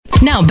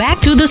Now back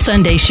to the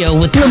Sunday Show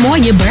with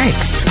Lamoya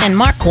Burks and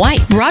Mark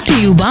White. Brought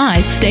to you by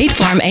State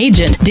Farm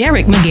agent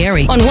Derek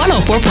McGarry on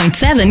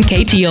 104.7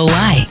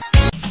 KTOY.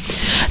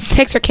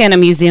 Texarkana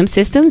Museum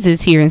Systems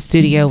is here in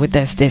studio with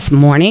us this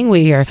morning.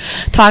 We are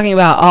talking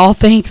about all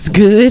things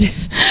good,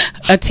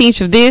 a tinge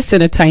of this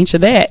and a tinge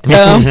of that.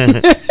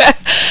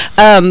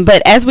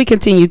 But as we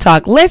continue to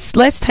talk,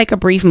 let's take a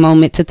brief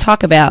moment to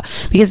talk about,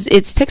 because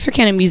it's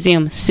Texarkana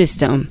Museum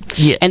System,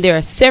 yes, and there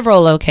are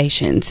several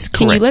locations.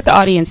 Can Correct. you let the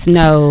audience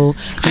know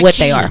what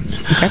they are?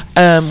 Okay.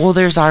 Well,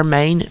 there's our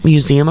main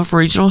Museum of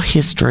Regional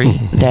History.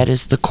 That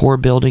is the core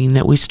building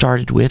that we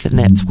started with, and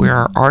that's where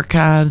our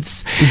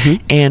archives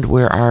and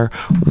where our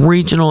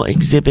regional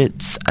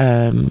exhibits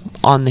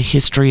on the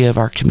history of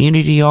our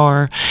community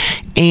are.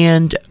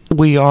 And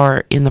we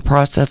are in the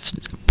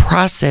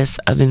process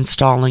of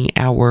installing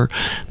our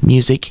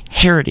music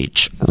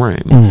heritage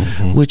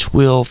room, which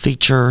will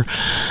feature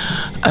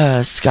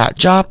Scott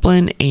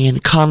Joplin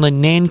and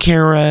Conlon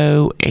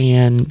Nancarrow,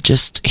 and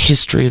just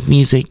history of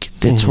music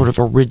that sort of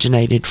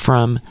originated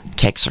from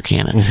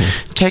Texarkana.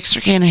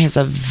 Texarkana has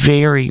a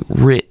very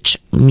rich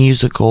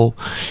musical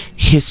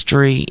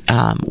history.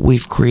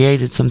 We've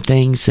created some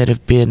things that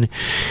have been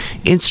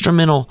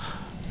instrumental,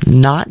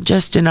 not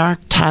just in our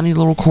tiny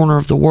little corner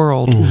of the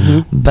world,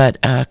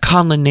 but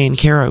Conlon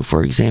Nancarrow,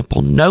 for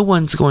example. No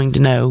one's going to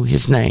know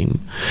his name.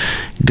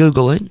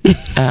 Google it.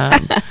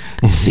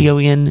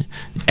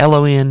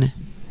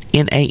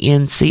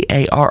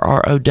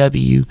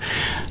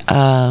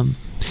 ConlonNancarrow.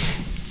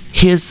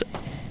 His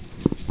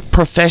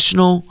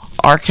professional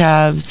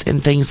archives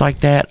and things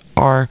like that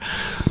are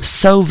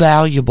so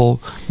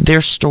valuable. They're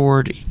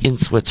stored in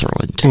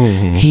Switzerland.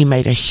 He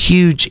made a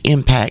huge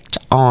impact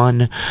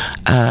on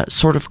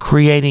sort of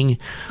creating,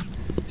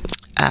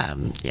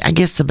 I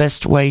guess the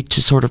best way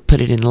to sort of put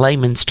it in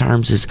layman's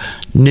terms is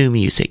new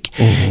music.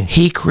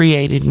 He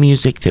created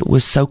music that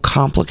was so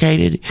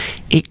complicated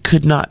it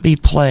could not be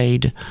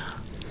played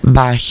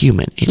by a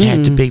human. It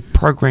had to be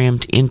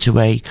programmed into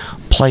a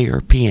player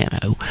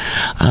piano.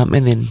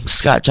 And then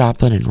Scott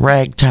Joplin and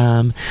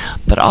ragtime,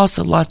 but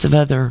also lots of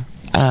other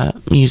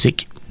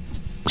music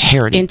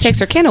heritage. And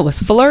Texarkana was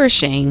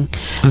flourishing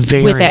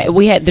Very. with that.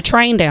 We had the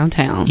train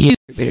downtown. Yeah.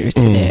 Contributor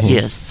to that.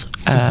 Yes,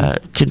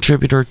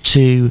 contributor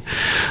to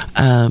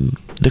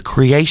the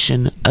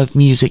creation of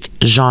music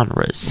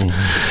genres.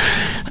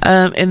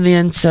 And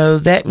then, so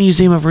that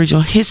Museum of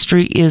Regional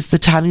History is the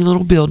tiny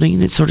little building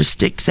that sort of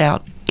sticks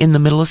out in the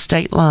middle of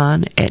State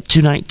Line at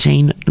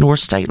 219 North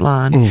State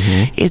Line.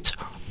 It's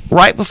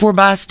right before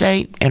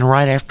Bi-State and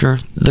right after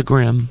the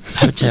Grimm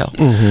Hotel.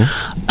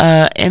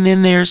 And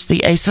then there's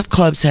the Asaph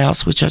Clubs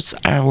House, which is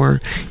our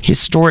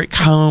historic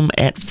home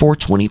at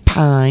 420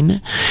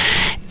 Pine.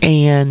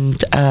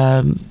 And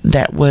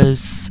that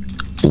was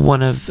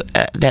one of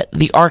that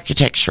the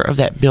architecture of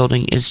that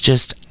building is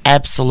just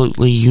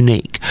absolutely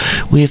unique.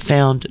 We have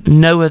found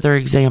no other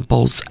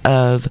examples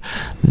of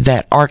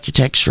that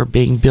architecture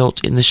being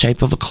built in the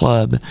shape of a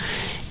club,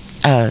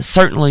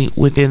 certainly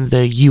within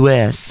the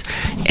U.S.,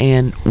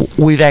 and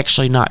we've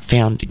actually not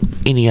found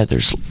any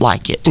others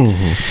like it.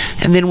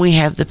 And then we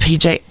have the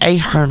P.J.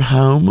 Ahern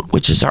home,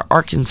 which is our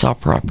Arkansas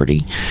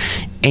property,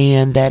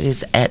 and that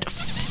is at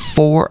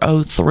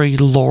 403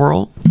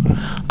 Laurel,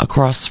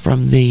 across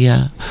from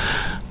the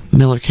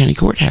Miller County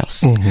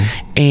Courthouse.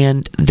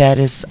 And that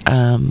is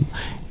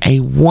a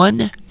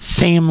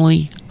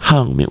one-family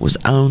home. It was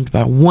owned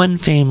by one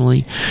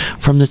family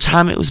from the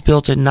time it was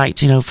built in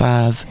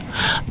 1905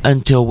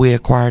 until we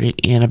acquired it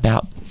in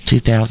about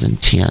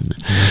 2010.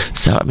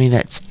 So, I mean,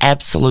 that's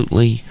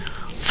absolutely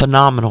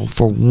phenomenal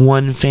for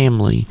one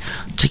family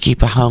to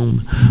keep a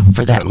home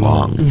for that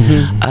long.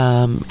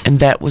 And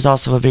that was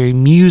also a very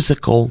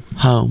musical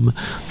home.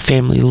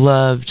 Family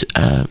loved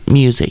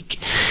music.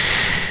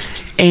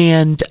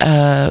 And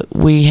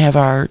we have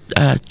our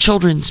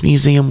children's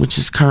museum, which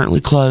is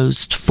currently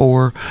closed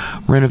for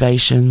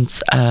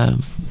renovations,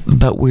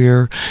 but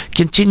we're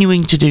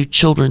continuing to do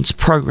children's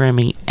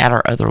programming at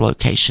our other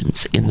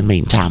locations in the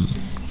meantime.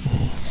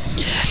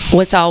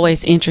 What's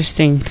always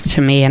interesting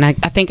to me, and I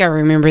think I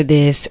remember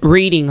this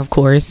reading, of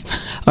course,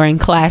 or in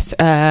class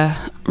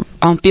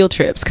on field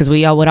trips, because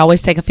we would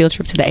always take a field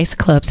trip to the Asaph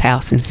Clubs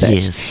house and such.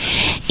 Yes.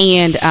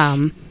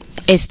 And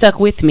it stuck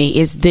with me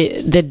is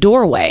the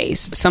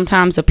doorways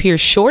sometimes appear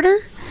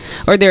shorter,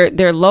 or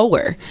they're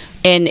lower.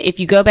 And if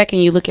you go back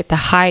and you look at the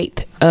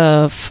height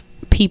of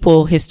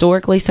people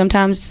historically,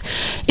 sometimes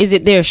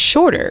they're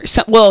shorter.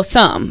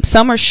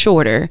 Some are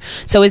shorter.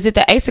 So is it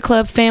the Asaph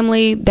Club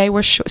family? They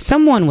were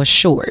someone was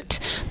short.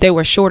 They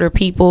were shorter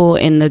people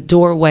in the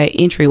doorway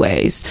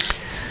entryways.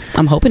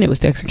 I'm hoping it was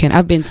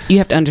Texarkana. You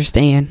have to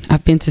understand,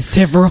 I've been to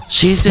several.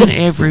 She's been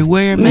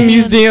everywhere, man.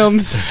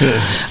 Museums.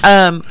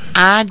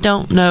 I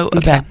don't know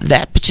about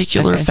that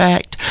particular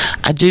fact.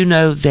 I do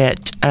know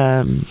that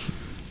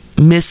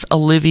Miss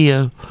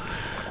Olivia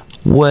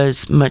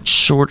was much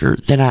shorter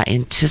than I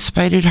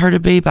anticipated her to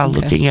be by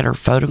looking at her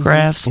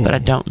photographs, but I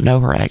don't know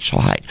her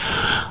actual height.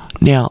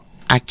 Now,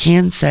 I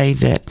can say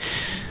that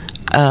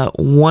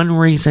one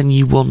reason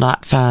you will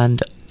not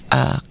find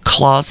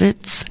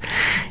closets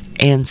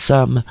and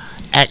some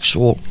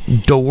actual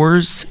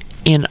doors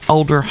in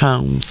older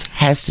homes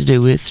has to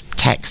do with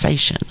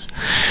taxation.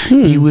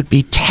 You would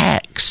be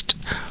taxed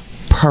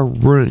per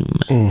room.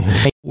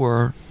 They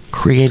were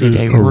created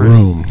a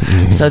room.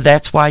 So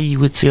that's why you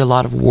would see a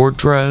lot of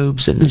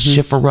wardrobes and the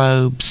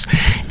chiffon-robes,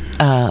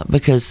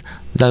 because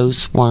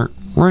those weren't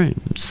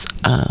rooms,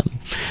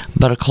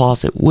 but a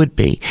closet would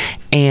be.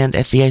 And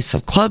at the Ace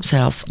of Clubs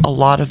house, a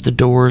lot of the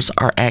doors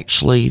are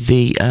actually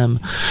the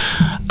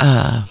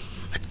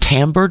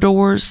timbre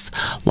doors,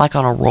 like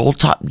on a roll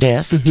top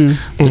desk.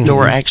 The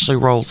door actually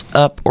rolls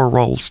up or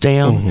rolls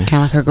down,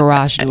 kind of like a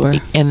garage door.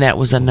 and that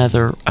was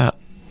another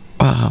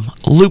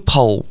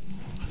loophole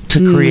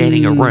to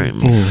creating a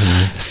room.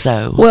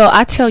 So, well,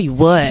 I tell you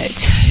what,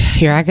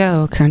 here I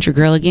go, country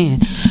girl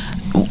again.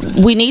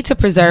 We need to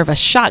preserve a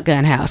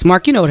shotgun house.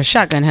 Mark, you know what a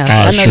shotgun house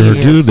is. I know sure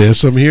you do. There's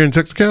some here in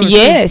Texarkana.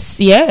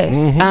 Yes.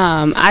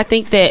 I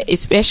think that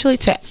especially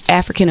to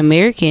African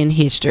American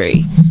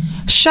history,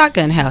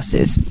 shotgun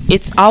houses,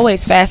 it's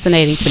always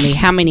fascinating to me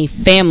how many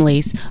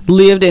families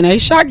lived in a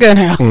shotgun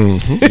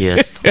house.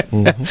 yes.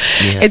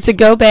 And to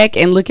go back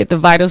and look at the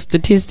vital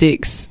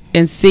statistics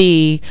and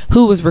see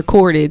who was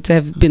recorded to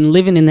have been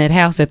living in that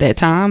house at that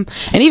time,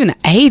 and even the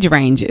age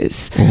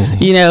ranges.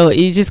 You know,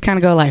 you just kind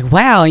of go like,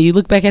 wow. And you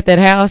look back at that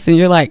house and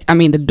you're like, I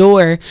mean, the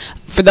door,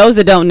 for those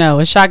that don't know,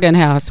 a shotgun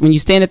house, when you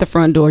stand at the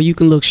front door, you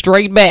can look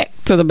straight back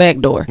to the back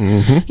door.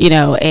 You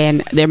know,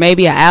 and there may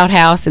be an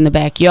outhouse in the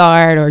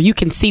backyard, or you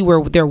can see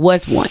where there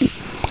was one.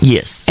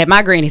 Yes. At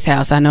my granny's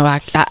house, I know I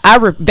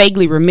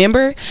vaguely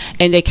remember,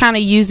 and they kind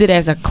of use it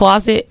as a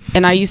closet,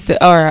 and I used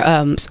to, or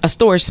a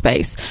storage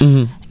space.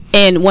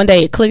 And one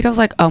day it clicked. I was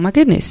like, "Oh my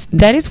goodness,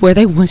 that is where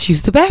they once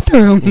used the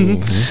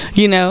bathroom."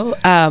 You know,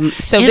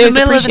 so In there's the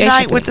middle of the appreciation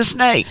night for with that. the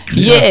snakes.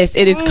 Yes,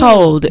 it is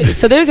cold.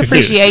 So there's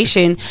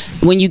appreciation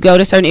when you go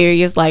to certain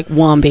areas like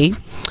Wombe.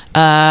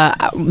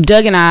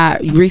 Doug and I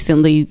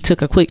recently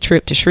took a quick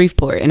trip to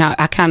Shreveport, and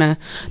I kind of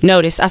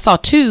noticed. I saw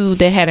two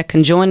that had a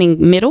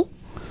conjoining middle.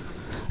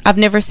 I've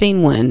never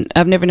seen one.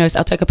 I've never noticed.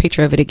 I'll take a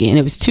picture of it again.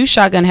 It was two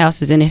shotgun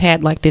houses, and it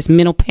had like this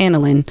metal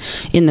paneling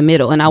in the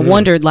middle. And I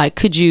wondered, like,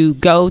 could you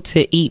go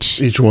to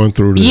each one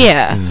through there.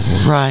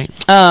 Yeah. Right.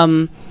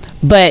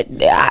 But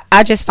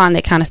I just find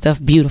that kind of stuff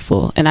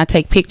beautiful, and I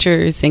take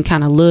pictures and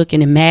kind of look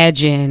and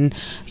imagine,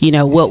 you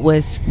know, what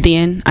was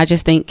then. I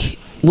just think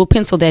we'll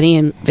pencil that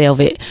in,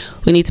 Velvet.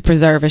 We need to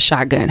preserve a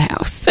shotgun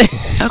house.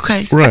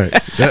 Okay. Right.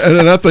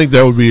 And I think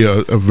that would be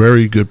a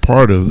very good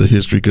part of the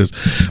history, because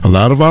a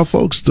lot of our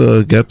folks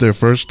got their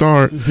first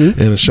start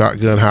in a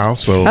shotgun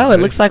house. So it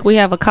looks like we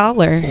have a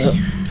caller.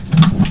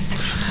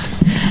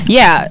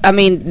 Yeah, I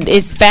mean,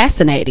 it's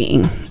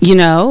fascinating, you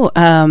know,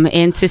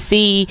 and to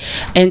see,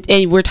 and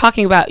we're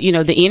talking about, you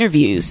know, the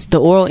interviews, the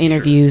oral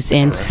interviews,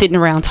 and sitting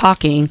around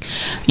talking,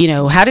 you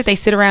know, how did they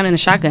sit around in the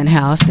shotgun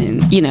house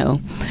and, you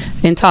know,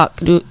 and talk?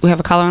 Do we have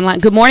a caller online?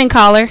 Good morning,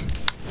 caller.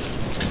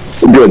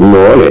 Good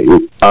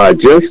morning.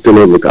 Just a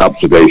little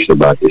observation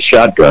about the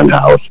shotgun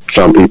house.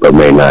 Some people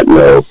may not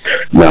know,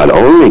 not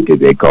only did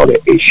they call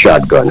it a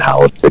shotgun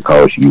house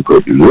because you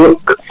could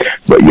look,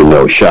 but you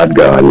know,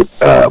 shotgun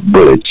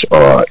bullets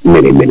are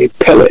many, many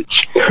pellets.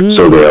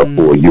 So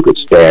therefore, you could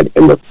stand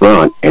in the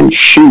front and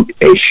shoot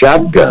a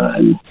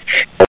shotgun.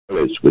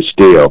 Bullets would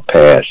still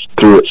pass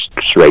through it,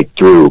 straight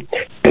through,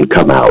 and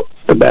come out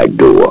the back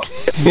door.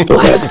 So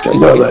that's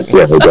another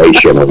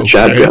derivation of a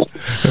shotgun.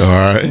 All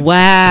right.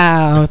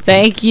 Wow.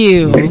 Thank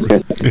you.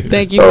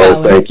 Thank you, Oh,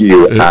 caller. thank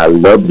you. I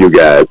love you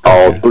guys,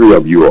 all three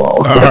of you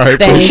all. All right.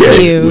 Thank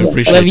appreciate you. it. We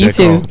appreciate Love you that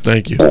too. call.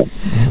 Thank you.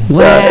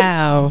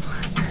 Wow.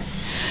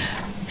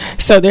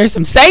 So there's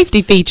some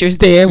safety features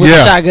there with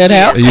the shotgun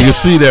house. You can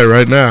see that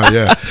right now.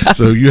 Yeah.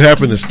 So you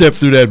happen to step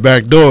through that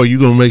back door, you're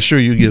gonna make sure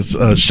you get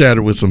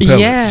shattered with some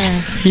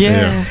pellets.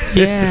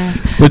 Yeah.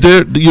 But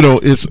there, you know,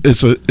 it's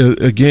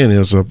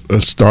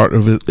a start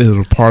of it, is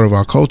a part of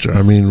our culture.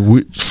 I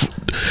mean,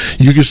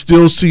 you can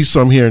still see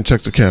some here in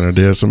Texarkana.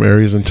 There are some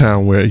areas in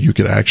town where you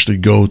can actually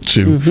go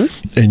to,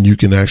 and you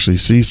can actually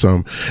see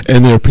some,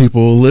 and there are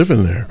people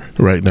living there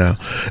right now.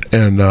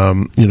 And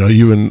you know,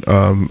 even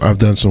I've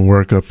done some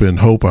work up in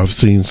Hope. I've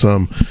seen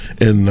some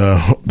in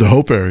the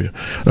Hope area,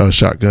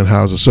 shotgun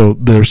houses. So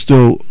they're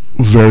still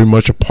very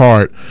much a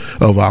part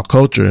of our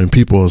culture, and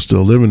people are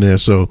still living there.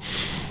 So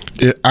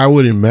I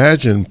would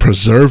imagine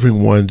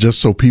preserving one just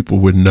so people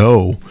would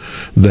know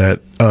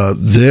that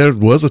there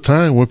was a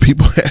time when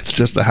people had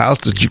just a house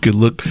that you could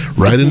look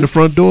right in the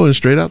front door and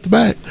straight out the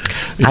back.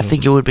 I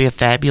think it would be a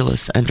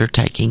fabulous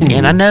undertaking.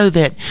 And I know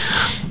that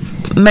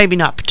maybe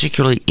not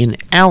particularly in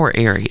our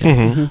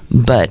area,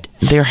 but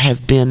there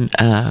have been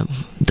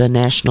the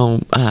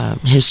National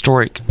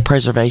Historic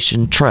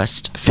Preservation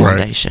Trust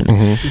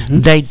Foundation.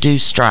 They do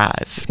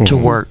strive to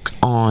work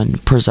on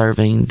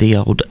preserving the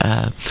old,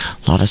 a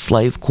lot of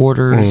slave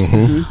quarters,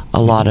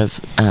 a lot of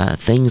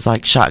things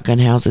like shotgun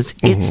houses.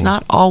 It's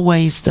not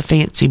always the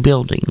fancy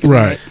buildings.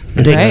 Right.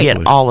 that Right.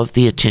 get all of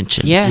the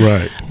attention.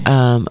 Yeah.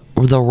 Right.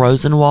 The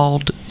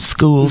Rosenwald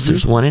schools,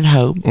 there's one in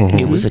Hope.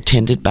 It was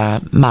attended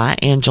by Maya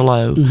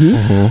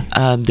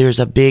Angelou. There's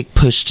a big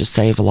push to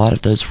save a lot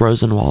of those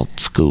Rosenwald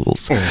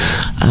schools.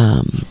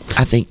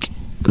 I think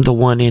the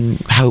one in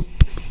Hope,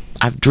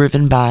 I've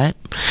driven by it.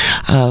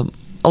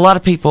 A lot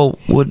of people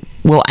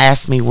will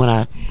ask me when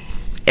I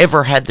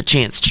ever had the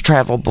chance to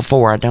travel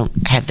before. I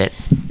don't have that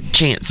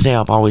chance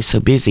now. I'm always so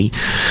busy.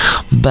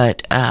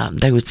 But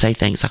they would say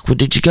things like, well,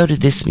 did you go to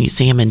this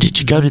museum and did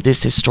you go to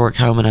this historic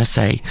home? And I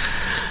say,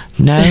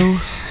 no.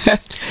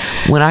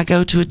 When I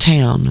go to a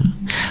town,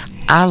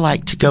 I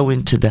like to go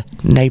into the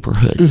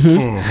neighborhoods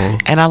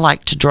and I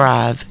like to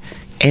drive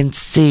and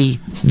see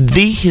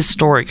the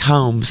historic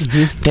homes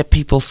that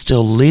people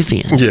still live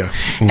in. Yeah.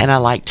 And I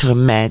like to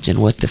imagine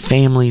what the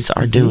families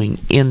are doing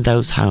in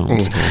those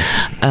homes.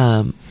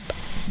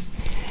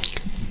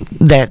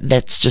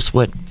 That's just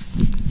what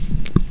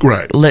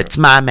Right. lets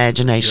my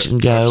imagination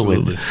go.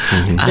 Absolutely.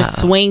 And The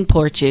swing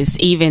porches,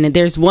 even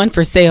there's one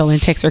for sale in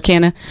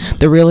Texarkana.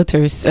 The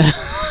realtors,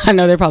 I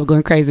know they're probably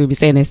going crazy with me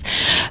saying this.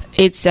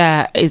 It's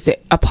is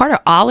it a part of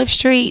Olive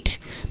Street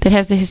that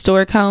has the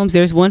historic homes?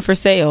 There's one for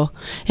sale.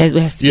 It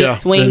has big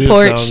swing that is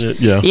porch. down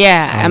there.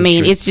 Yeah, I Olive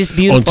mean, Street. it's just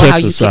beautiful. On how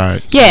Texas you can,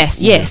 side. Yes.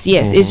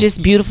 It's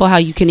just beautiful how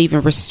you can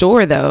even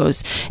restore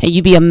those, and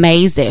you'd be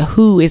amazed at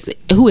who is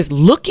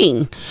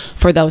looking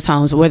for those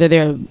homes, whether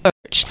they're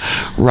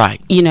right.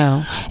 you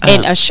know,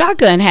 and a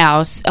shotgun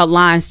house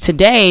aligns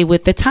today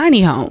with the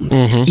tiny homes.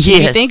 Yes.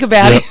 You think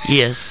about it.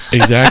 Yes.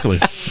 Exactly.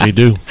 They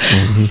do.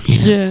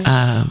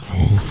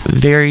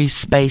 Very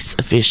space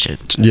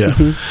efficient.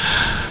 Yeah.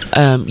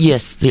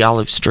 Yes, the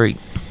Olive Street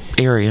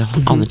area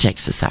on the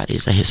Texas side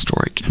is a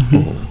historic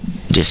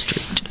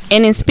district.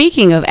 And in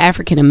speaking of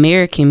African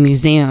American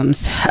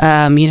museums,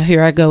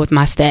 here I go with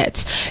my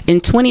stats. In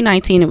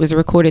 2019, it was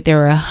recorded there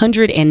were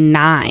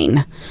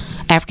 109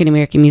 African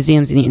American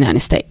museums in the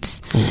United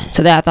States.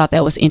 So I thought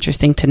that was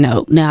interesting to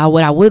note. Now,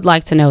 what I would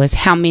like to know is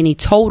how many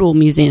total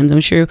museums. I'm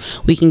sure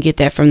we can get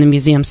that from the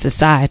Museum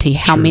Society.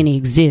 How many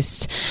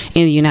exist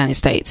in the United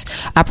States?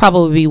 I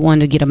probably be one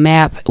to get a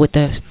map with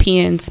the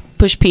pins,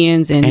 push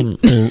pins, and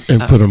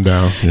put them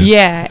down.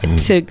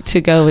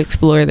 to go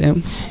explore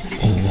them.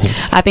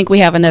 I think we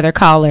have another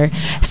caller.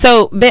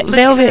 So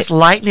Velvet, Just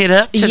lighting it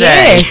up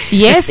today.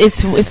 Yes,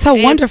 it's so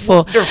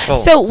wonderful. Wonderful.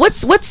 So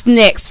what's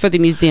next for the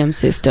museum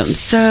system?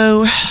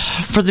 So,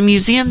 for the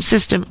museum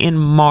system in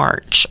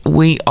March,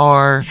 we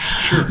are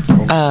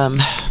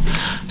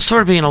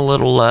sort of being a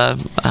little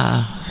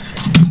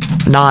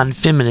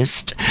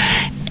non-feminist.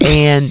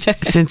 And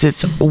since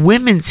it's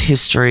women's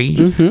history,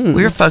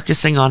 we're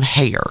focusing on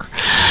hair.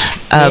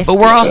 But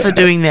we're also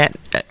doing that.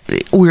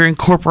 We're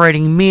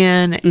incorporating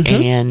men,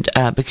 and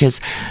because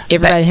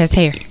Everybody has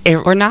hair,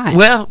 or not?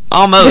 well,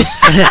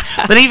 almost.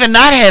 But even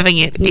not having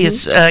it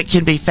is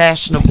can be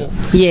fashionable.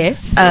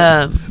 Yes.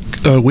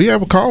 We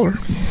have a caller.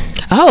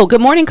 Oh,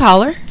 good morning,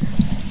 caller.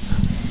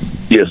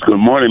 Yes, good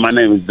morning. My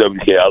name is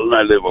W.K. Allen.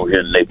 I live over here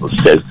in Naples,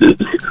 Texas.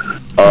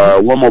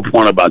 One more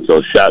point about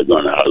those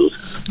shotgun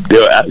houses.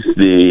 They're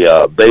actually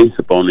based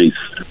upon these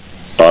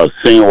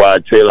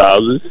single-wide trailer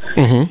houses.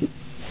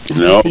 You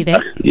know? See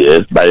that?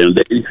 Yes, by them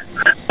days.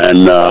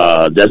 And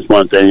that's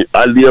one thing.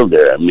 I live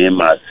there, me and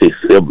my 6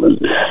 siblings.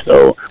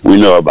 So we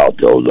know about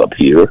those up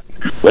here.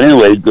 But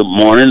anyway, good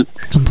morning.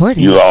 Good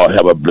morning. You all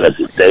have a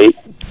blessed day.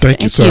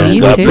 Thank you, sir. you.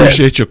 You I too.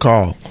 appreciate your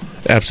call.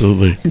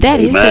 Absolutely. That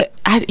is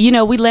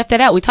Amen. we left that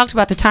out. We talked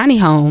about the tiny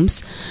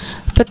homes,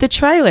 but the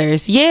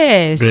trailers,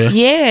 yes. And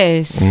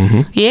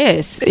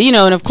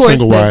of course,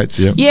 Single wides,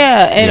 of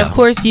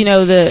course,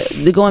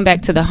 the going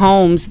back to the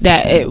homes,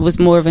 that it was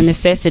more of a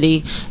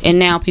necessity, and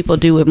now people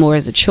do it more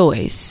as a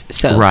choice.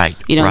 So, Right.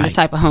 the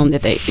type of home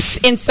that they,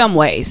 in some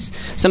ways,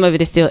 some of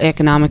it is still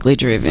economically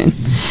driven.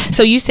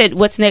 So you said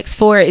what's next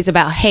for it is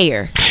about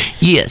hair.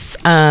 Yes.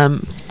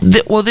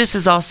 This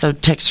is also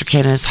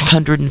Texarkana's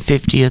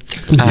 150th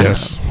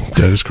Yes,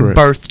 that is correct.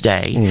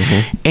 birthday.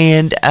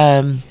 And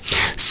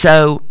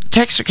so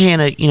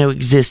Texarkana,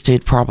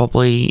 existed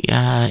probably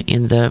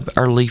in the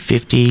early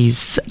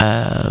 50s,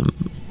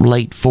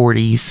 late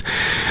 40s,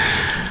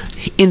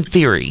 in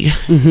theory.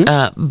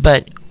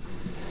 But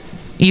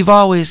you've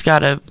always got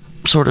to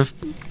sort of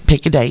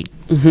pick a date.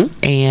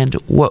 And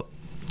what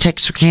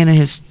Texarkana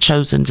has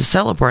chosen to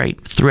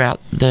celebrate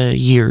throughout the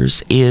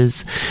years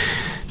is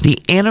the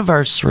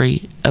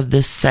anniversary of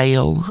the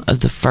sale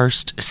of the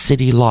first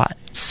city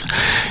lots.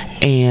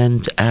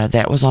 And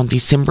that was on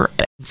December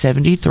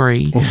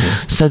 73.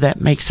 So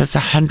that makes us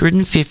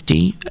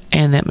 150,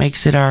 and that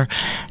makes it our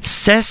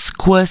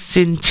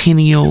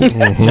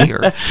sesquicentennial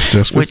year.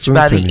 Which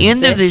by the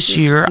end of this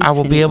year, I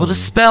will be able to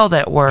spell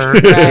that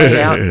word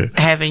without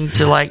having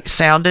to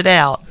some it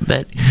out.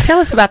 But Tell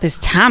us about this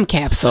time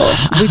capsule.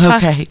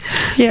 okay,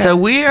 so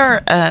we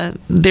are.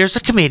 There's a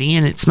committee,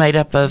 and it's made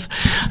up of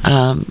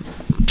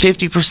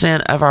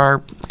 50% of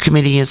our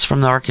committee is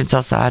from the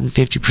Arkansas side and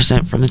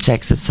 50% from the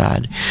Texas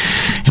side,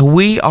 and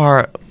we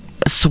are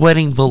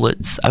sweating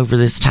bullets over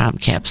this time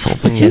capsule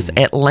because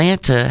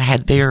Atlanta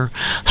had their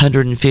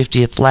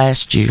 150th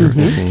last year,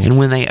 and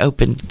when they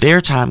opened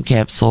their time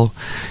capsule,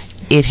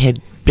 it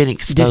had been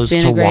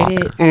exposed to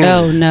water.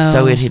 Oh no!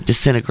 So it had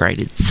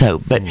disintegrated. So,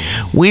 but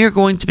we are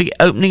going to be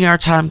opening our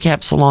time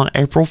capsule on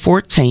April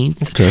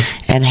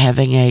 14th and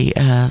having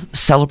a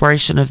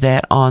celebration of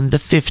that on the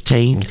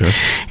 15th.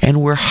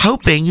 And we're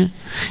hoping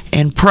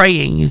and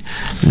praying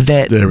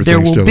that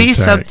there will be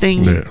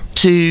something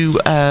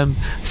to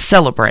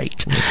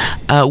celebrate.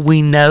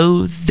 We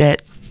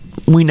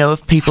know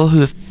of people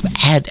who have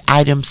had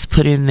items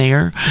put in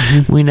there.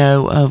 We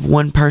know of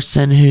one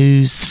person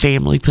whose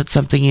family put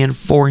something in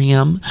for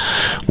him.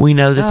 We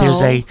know that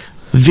there's a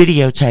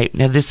videotape.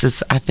 Now, this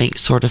is, I think,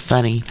 sort of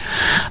funny.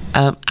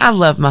 I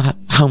love my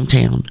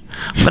hometown,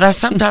 but I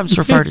sometimes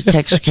refer to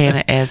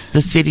Texarkana as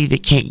the city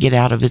that can't get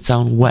out of its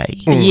own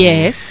way.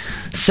 Yes.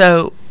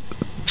 So,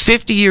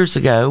 50 years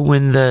ago,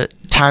 when the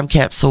time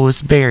capsule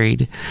was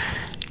buried,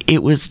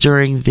 it was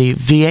during the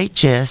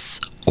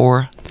VHS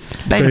or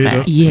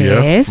Betamax.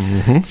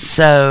 Yes.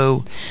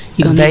 So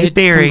they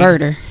buried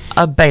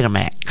a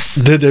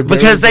Betamax. Did they?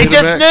 Because they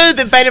just knew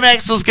that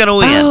Betamax was going to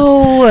win.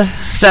 Oh.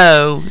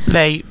 So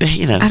they,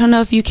 I don't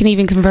know if you can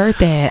even convert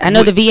that. I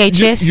know the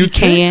VHS you can.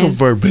 can't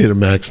convert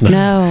Betamax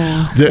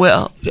now. No.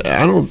 Well,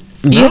 I don't.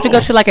 You have to go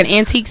to like an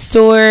antique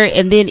store,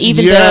 and then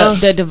even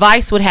the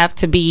device would have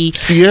to be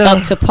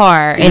up to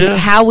par. And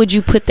how would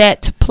you put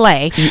that to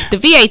play? The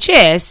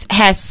VHS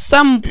has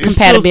some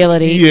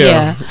compatibility.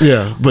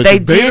 But the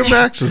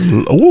Betamax is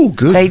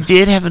good. They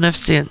did have enough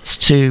sense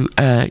to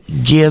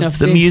give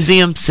the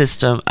museum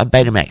system a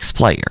Betamax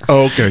player.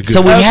 Oh, okay, good.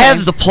 So we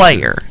have the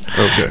player.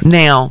 Okay.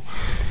 Now,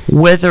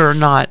 whether or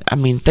not,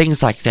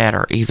 things like that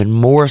are even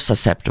more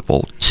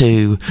susceptible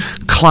to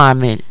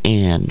climate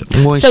and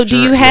moisture. So do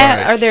you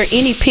have, are there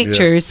any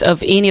pictures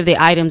of any of the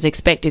items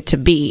expected to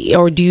be,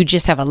 or do you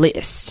just have a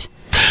list?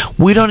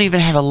 We don't even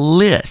have a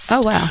list.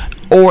 Oh, wow.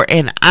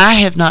 And I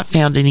have not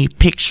found any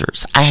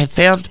pictures. I have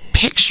found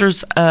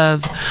pictures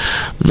of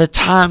the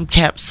time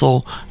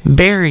capsule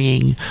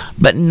burying,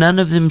 but none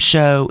of them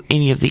show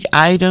any of the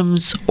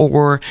items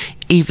or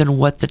even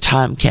what the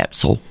time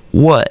capsule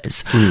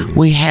was.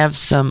 We have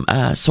some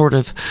sort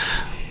of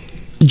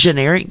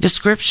generic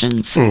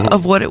descriptions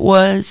of what it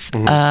was,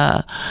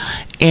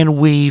 and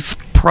we've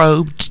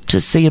probed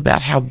to see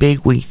about how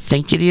big we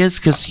think it is,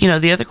 because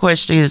the other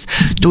question is,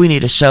 do we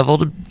need a shovel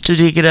to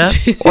dig it up,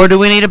 or do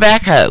we need a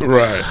backhoe?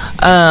 Right.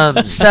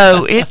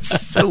 So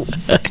it's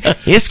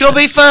gonna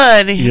be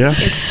fun.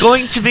 It's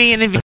going to be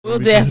an event. We'll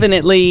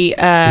definitely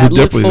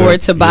look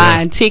forward to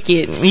buying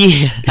tickets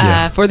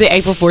for the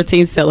April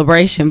 14th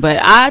celebration. But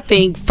I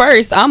think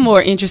first I'm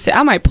more interested.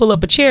 I might pull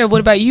up a chair.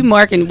 What about you,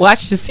 Mark, and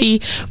watch to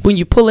see when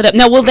you pull it up?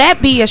 Now, will that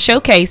be a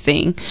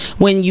showcasing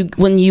when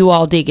you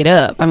all dig it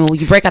up? Will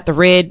you break out the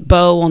red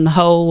bow on the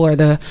hole or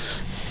the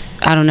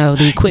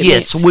equipment?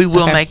 Yes, we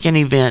will make an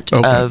event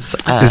of.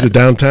 Is it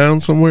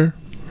downtown somewhere?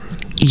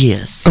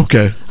 Yes.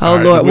 Okay. Oh,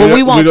 right. Lord. Well,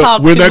 we won't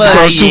talk too much. We're not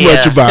going to talk too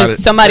much about it.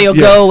 Somebody will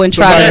go and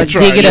try to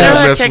dig it up. You know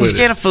how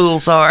Texarkana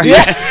fools are.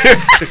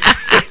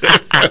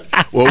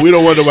 Well, we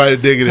don't want nobody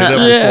digging it up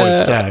before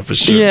it's time, for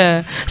sure.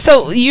 Yeah.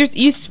 So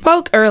you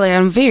spoke earlier.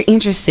 I'm very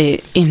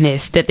interested in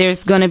this, that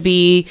there's going to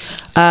be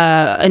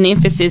an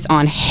emphasis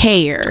on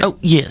hair. Oh,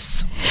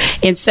 yes.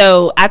 And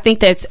so I think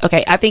that's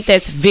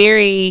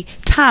very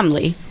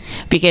timely,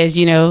 because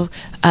the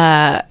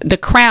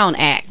Crown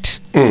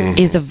Act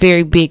is a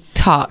very big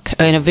talk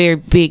and a very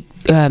big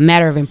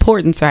matter of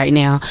importance right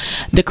now.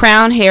 The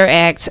Crown Hair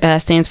Act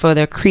stands for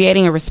the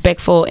Creating a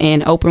Respectful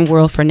and Open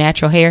World for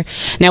Natural Hair.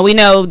 Now, we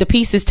know the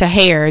pieces to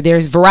hair,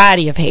 there's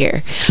variety of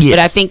hair, but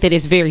I think that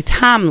it's very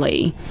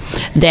timely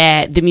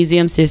that the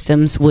museum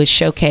systems would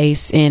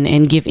showcase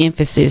and give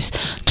emphasis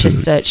to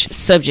such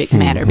subject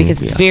matter,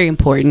 because it's very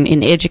important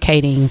in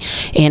educating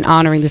and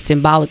honoring the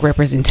symbolic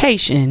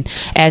representation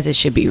as it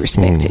should be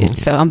respected.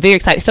 So I'm very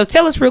excited. So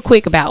tell us real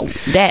quick about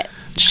that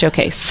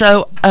showcase.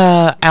 So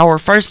our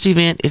first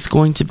event is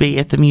going to be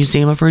at the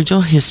Museum of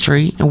Regional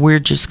History, and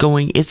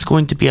it's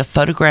going to be a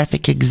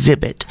photographic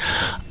exhibit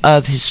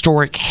of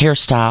historic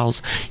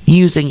hairstyles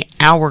using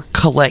our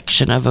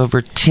collection of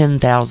over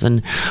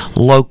 10,000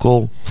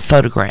 local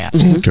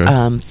photographs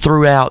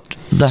throughout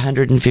the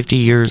 150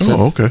 years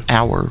of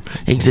our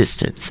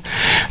existence.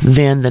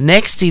 Then the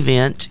next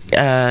event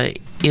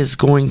is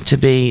going to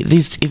be,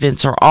 these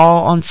events are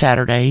all on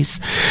Saturdays.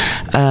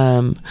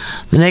 The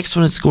next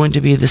one is going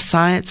to be the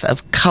science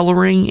of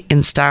coloring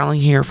and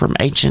styling hair from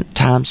ancient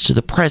times to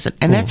the present,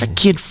 and that's a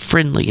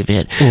kid-friendly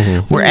event.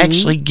 We're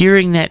actually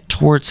gearing that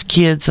towards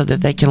kids so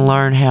that they can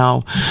learn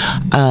how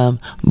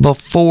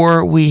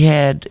before we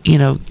had,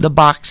 the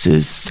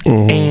boxes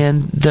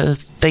and the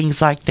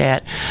things like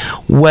that,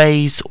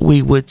 ways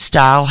we would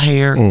style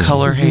hair,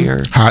 color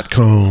hair, hot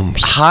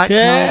combs. I'm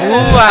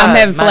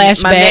having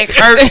flashbacks. My neck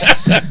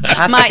hurts.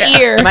 My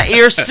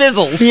ear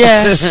sizzles.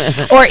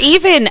 Yes. Or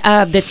even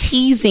the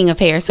teasing of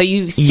hair. So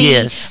you see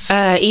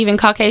even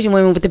Caucasian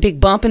women with the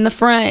big bump in the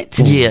front.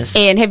 Yes.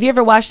 And have you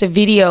ever watched a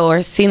video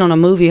or seen on a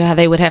movie how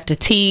they would have to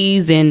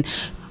tease and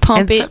pump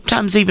and it?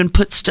 sometimes even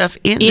put stuff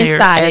inside there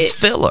as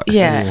filler.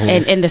 Yeah,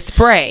 and the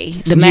spray,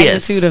 the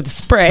magnitude of the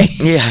spray.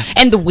 Yeah.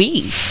 And the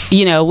weave.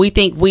 We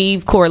think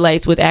weave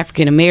correlates with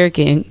African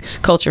American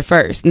culture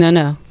first.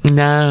 No.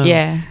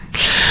 Yeah.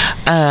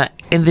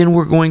 And then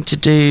we're going to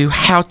do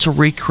how to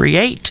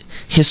recreate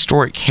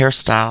historic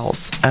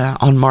hairstyles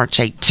on March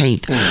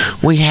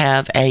 18th. We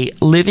have a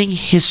living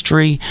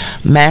history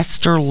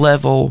master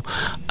level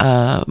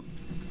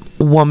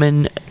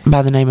woman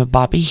by the name of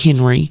Bobby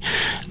Henry.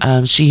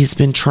 She has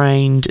been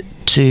trained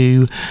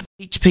to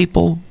teach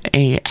people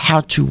how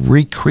to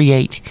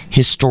recreate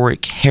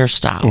historic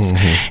hairstyles.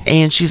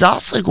 And she's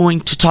also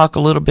going to talk a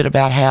little bit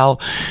about how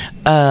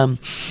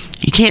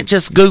you can't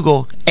just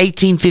Google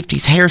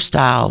 1850s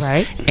hairstyles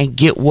and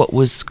get what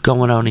was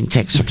going on in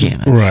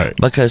Texarkana. Right.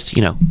 Because,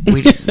 we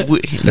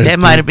that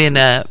might have been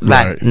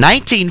about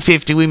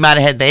 1950, we might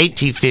have had the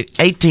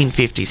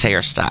 1850s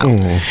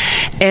hairstyle.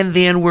 And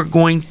then we're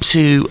going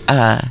to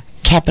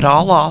cap it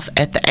all off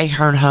at the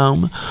Ahern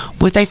home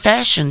with a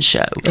fashion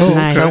show.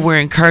 Nice. So we're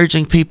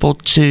encouraging people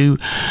to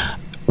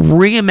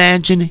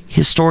reimagine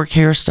historic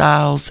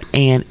hairstyles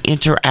and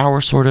enter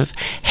our sort of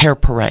hair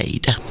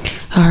parade.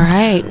 All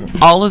right.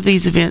 All of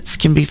these events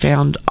can be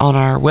found on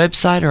our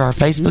website or our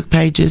Facebook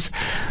pages,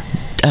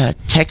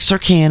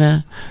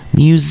 Texarkana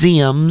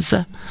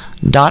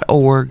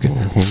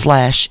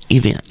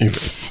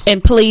Museums.org/events.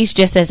 And please,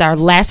 just as our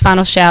last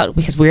final shout,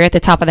 because we're at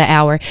the top of the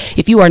hour,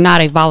 if you are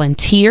not a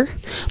volunteer,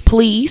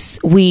 please,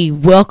 we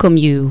welcome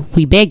you,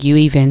 we beg you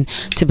even,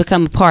 to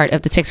become a part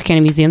of the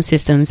Texarkana Museum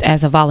Systems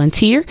as a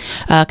volunteer.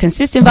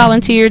 Consistent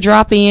volunteer,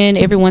 drop in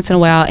every once in a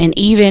while, and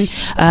even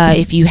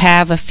if you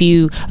have a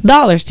few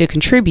dollars to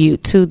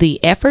contribute to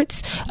the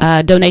efforts,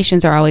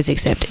 donations are always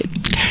accepted.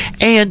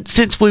 And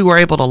since we were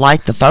able to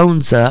light the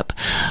phones up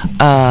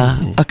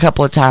a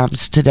couple of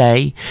times today,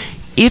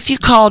 if you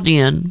called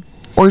in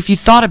or if you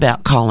thought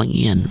about calling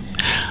in,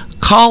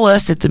 call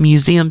us at the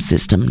museum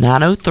system,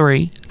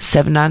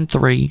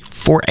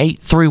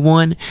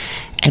 903-793-4831,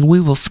 and we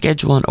will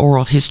schedule an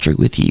oral history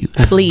with you.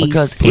 Please.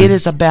 Because it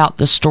is about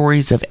the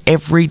stories of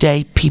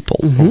everyday people.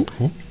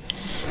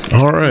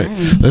 All right.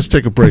 Let's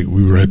take a break.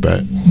 We'll be right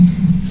back.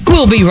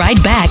 We'll be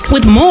right back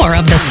with more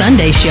of The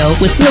Sunday Show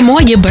with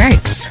Lamoya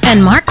Burks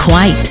and Mark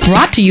White.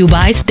 Brought to you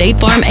by State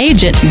Farm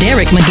agent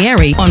Derek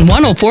McGarry on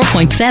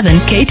 104.7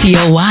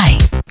 KTOY.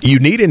 You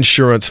need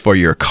insurance for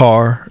your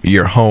car,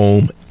 your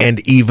home,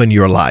 and even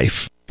your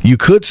life. You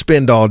could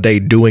spend all day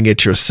doing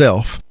it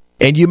yourself,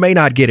 and you may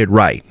not get it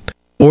right.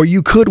 Or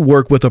you could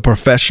work with a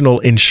professional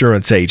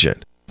insurance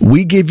agent.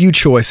 We give you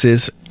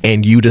choices,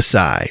 and you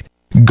decide.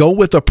 Go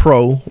with a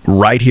pro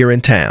right here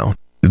in town.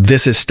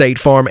 This is State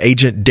Farm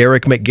agent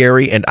Derek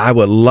McGarry, and I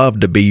would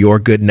love to be your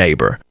good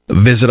neighbor.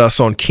 Visit us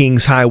on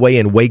Kings Highway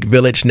in Wake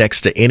Village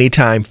next to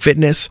Anytime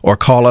Fitness, or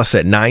call us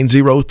at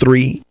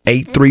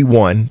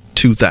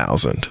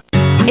 903-831-2000.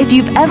 If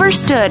you've ever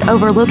stood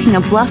overlooking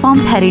a bluff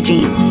on Petit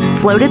Jean,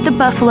 floated the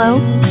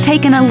Buffalo,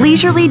 taken a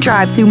leisurely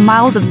drive through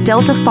miles of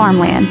Delta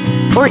farmland,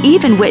 or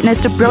even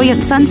witnessed a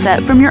brilliant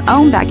sunset from your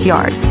own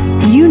backyard,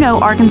 you know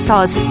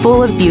Arkansas is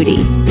full of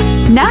beauty.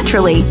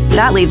 Naturally,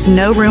 that leaves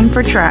no room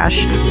for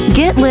trash.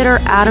 Get litter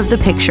out of the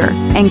picture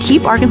and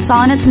keep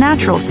Arkansas in its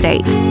natural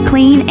state,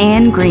 clean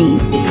and green.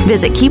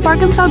 Visit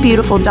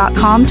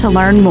KeepArkansasBeautiful.com to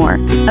learn more.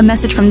 A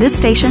message from this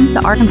station,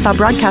 the Arkansas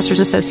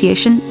Broadcasters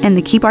Association, and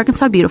the Keep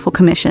Arkansas Beautiful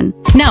Commission.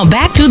 Now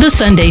back to The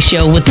Sunday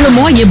Show with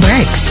Lamoya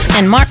Burks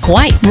and Mark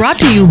White. Brought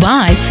to you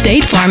by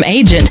State Farm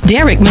agent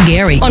Derek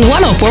McGarry on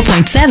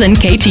 104.7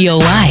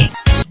 KTOY.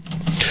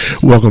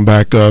 Welcome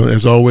back.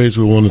 As always,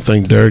 we want to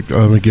thank Derek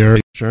McGarry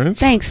Insurance.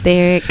 Thanks,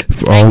 Derek.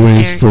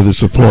 For the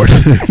support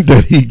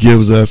that he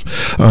gives us,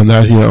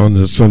 not here on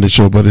the Sunday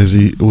Show, but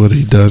what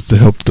he does to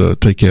help to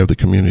take care of the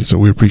community. So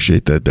we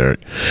appreciate that, Derek.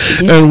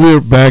 Yes. And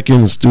we're back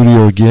in the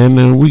studio again,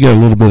 and we got a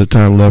little bit of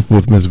time left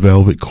with Miss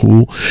Velvet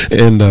Cool,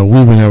 and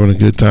we've been having a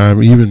good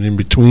time, even in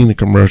between the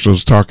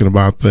commercials, talking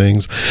about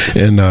things,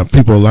 and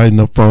people lighting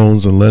up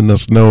phones and letting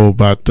us know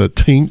about the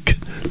Teach.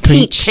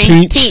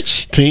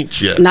 Yeah.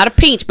 Yeah. Not a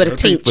pinch, but a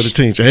teach. But a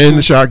teach. And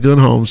the Shotgun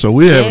Home. So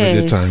we're having a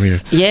good time here.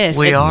 Yes.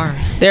 We are.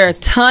 There are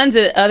tons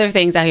of other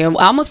things out here.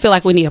 I almost feel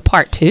like we need a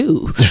part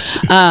 2.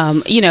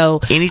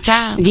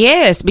 Anytime.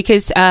 Yes,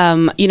 because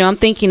I'm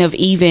thinking of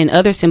even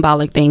other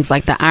symbolic things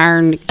like the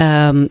iron.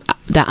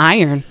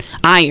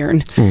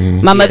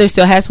 Mm-hmm. My mother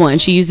still has one.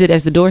 She used it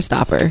as the door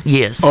stopper.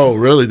 Yes. Oh,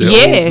 really?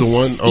 Yes. The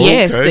one? Oh,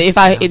 yes. okay. If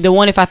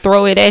I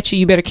throw it at you,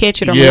 you better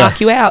catch it or I'm gonna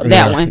knock you out.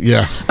 That one.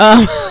 Yeah.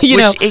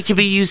 It can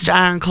be used to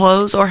iron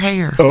clothes or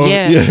hair. Oh,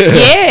 Yeah. yeah.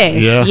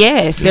 Yes. Yeah.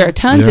 Yes. There are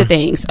tons of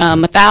things.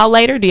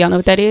 Methylator. Do y'all know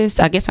what that is?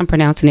 I guess I'm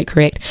pronouncing it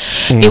correct.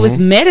 Mm-hmm. It was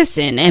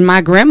medicine, and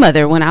my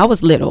grandmother, when I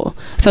was little,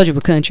 I told you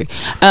we're country.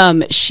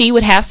 She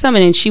would have some,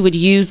 and then she would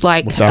use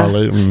like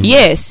Methylator.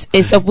 yes.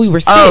 And so we were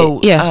sick.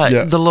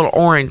 The little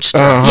orange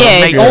stuff. Yeah,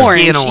 Make it's the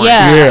orange. skin orange.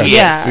 Yeah.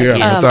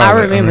 Yes. I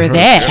remember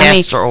that.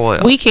 Castor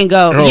oil. We can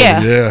go. Oh,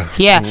 yeah.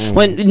 yeah. Mm.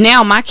 When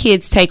now my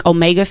kids take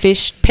omega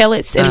fish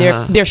pellets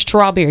and they're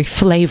strawberry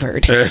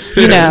flavored.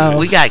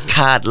 We got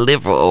cod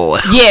liver oil.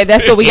 Yeah,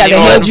 that's what we got. They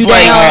held you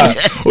down.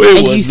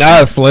 It was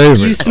not flavored.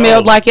 You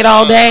smelled like it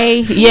all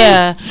day.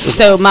 Yeah.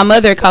 So my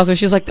mother calls her.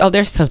 She's like, "Oh,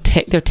 they're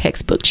they're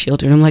textbook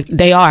children." I'm like,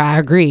 "They are. I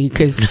agree,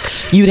 because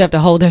you'd have to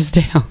hold us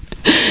down."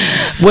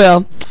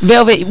 Well,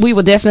 Velvet, we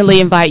will definitely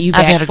invite you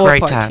back I've had a for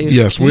great part time. 2.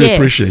 Yes, we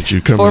appreciate you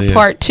coming for in.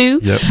 part 2.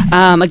 Yep.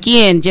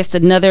 Again, just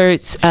another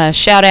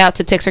shout out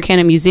to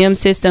Texarkana Museum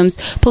Systems.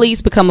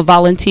 Please become a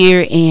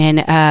volunteer, and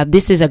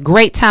this is a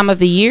great time of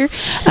the year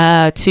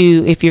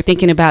if you're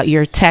thinking about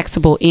your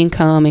taxable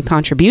income and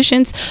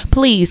contributions,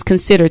 please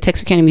consider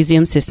Texarkana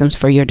Museum Systems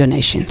for your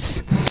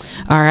donations.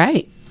 All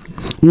right.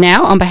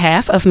 Now, on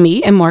behalf of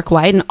me and Mark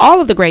White and all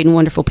of the great and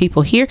wonderful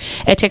people here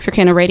at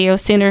Texarkana Radio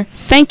Center,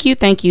 thank you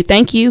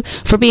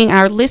for being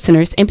our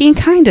listeners and being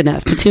kind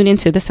enough to tune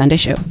into the Sunday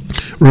Show.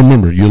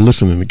 Remember, you're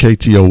listening to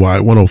KTOY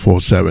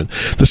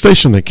 104.7, the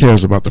station that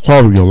cares about the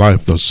quality of your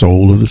life, the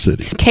soul of the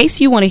city. In case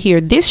you want to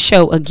hear this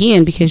show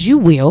again, because you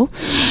will,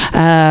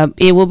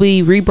 it will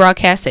be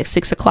rebroadcast at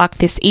 6 o'clock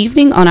this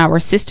evening on our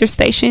sister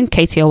station,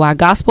 KTOY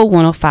Gospel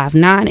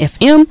 105.9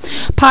 FM.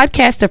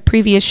 Podcasts of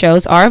previous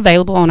shows are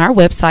available on our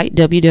website,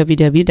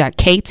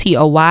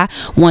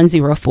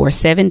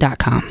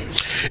 www.ktoy1047.com.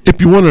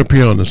 If you want to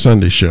appear on the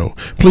Sunday Show,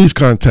 please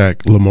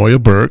contact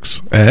Lamoya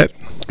Burks at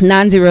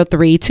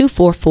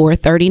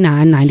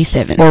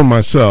 903-244-3997 or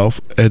myself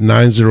at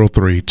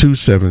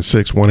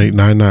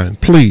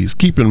 903-276-1899. Please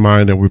keep in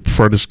mind that we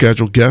prefer to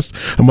schedule guests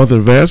a month in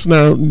advance.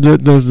 Now,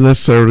 that doesn't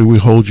necessarily we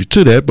hold you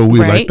to that, but we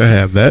like to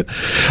have that.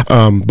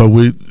 But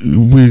we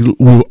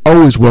will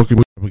always welcome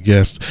a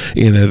guest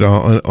in it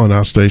on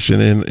our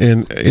station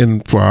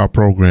and for our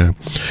program.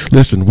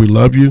 Listen, we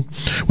love you.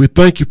 We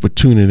thank you for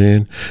tuning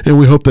in, and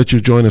we hope that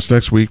you join us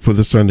next week for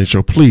the Sunday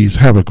Show. Please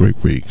have a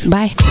great week.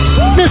 Bye.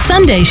 The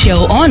Sunday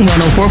Show on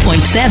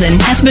 104.7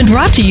 has been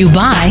brought to you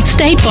by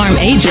State Farm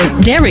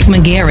agent Derek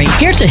McGarry,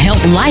 here to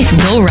help life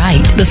go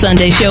right. The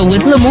Sunday Show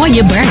with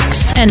Lamoya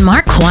Burks and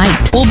Mark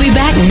White. We'll be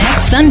back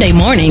next Sunday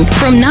morning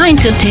from 9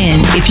 to 10.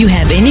 If you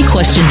have any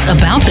questions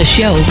about the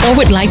show or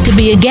would like to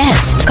be a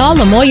guest, call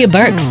Lamoya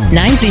Burks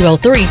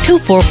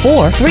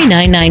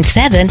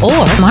 903-244-3997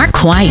 or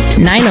Mark White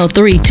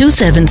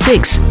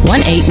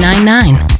 903-276-1899.